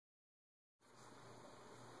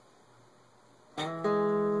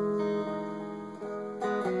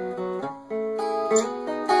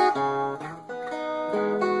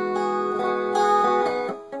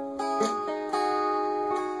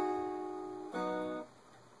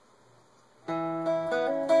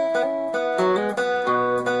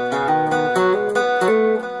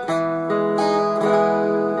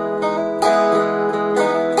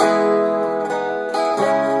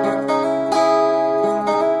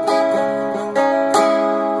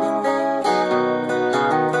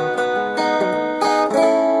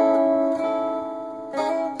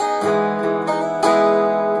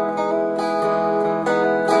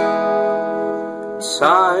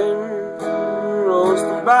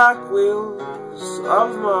back wheels of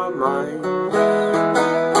my mind.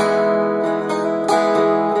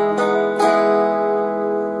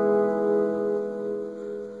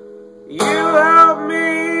 You help me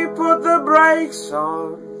put the brakes on,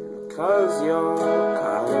 'cause you're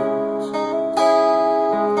kind.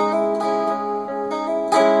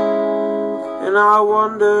 And I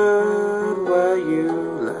wondered where you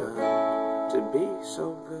learned to be so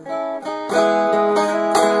good.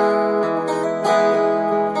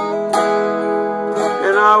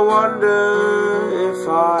 And I wonder if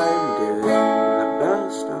I'm doing the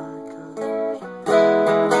best I could.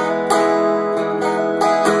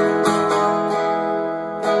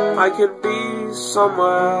 I could be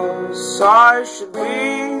somewhere else, I should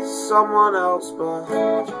be someone else, but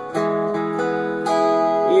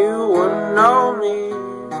you wouldn't know me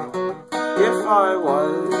if I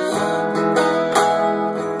was.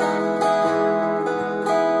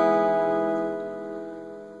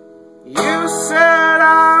 You said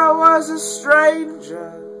I was a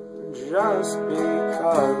stranger just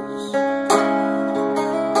because.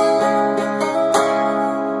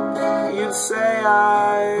 You'd say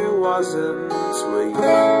I wasn't sweet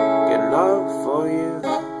enough for you.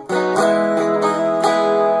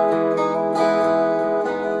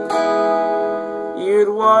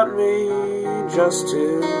 You'd want me just to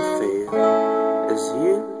feel as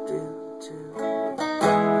you do too.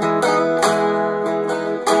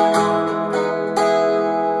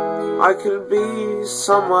 I could be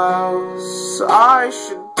somewhere else, I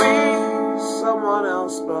should be someone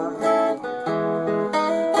else, but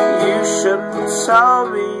you shouldn't tell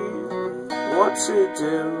me what to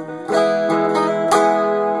do.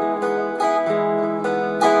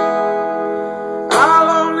 I'll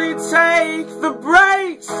only take the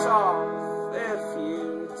brakes off if you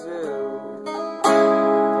do,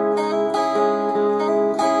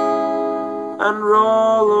 and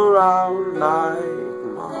roll around like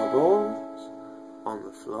marbles on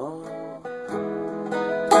the floor.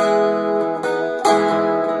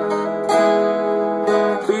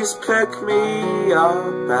 Please pick me up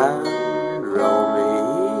and roll me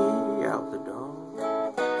out the door.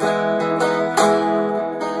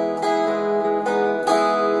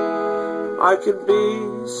 I could be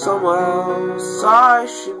somewhere else, I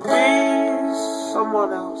should be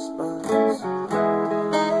someone else, but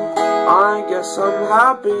I guess I'm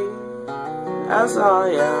happy as I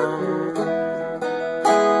am.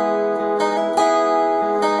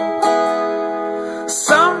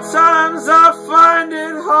 Sometimes I find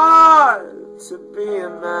it hard to be a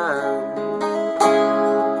man.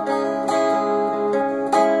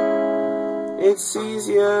 It's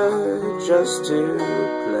easier just to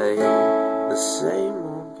play the same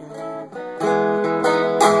old game.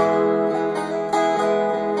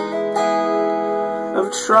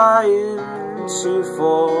 I'm trying to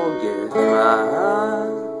forget my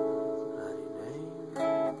bloody name.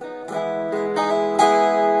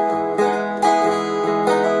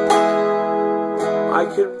 I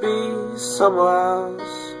could be somewhere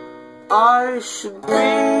else, I should be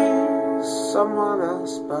someone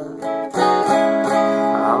else, but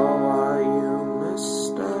how are you,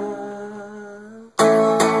 mister?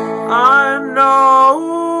 I know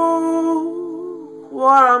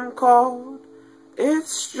what I'm called,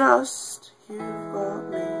 it's just you've got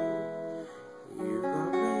me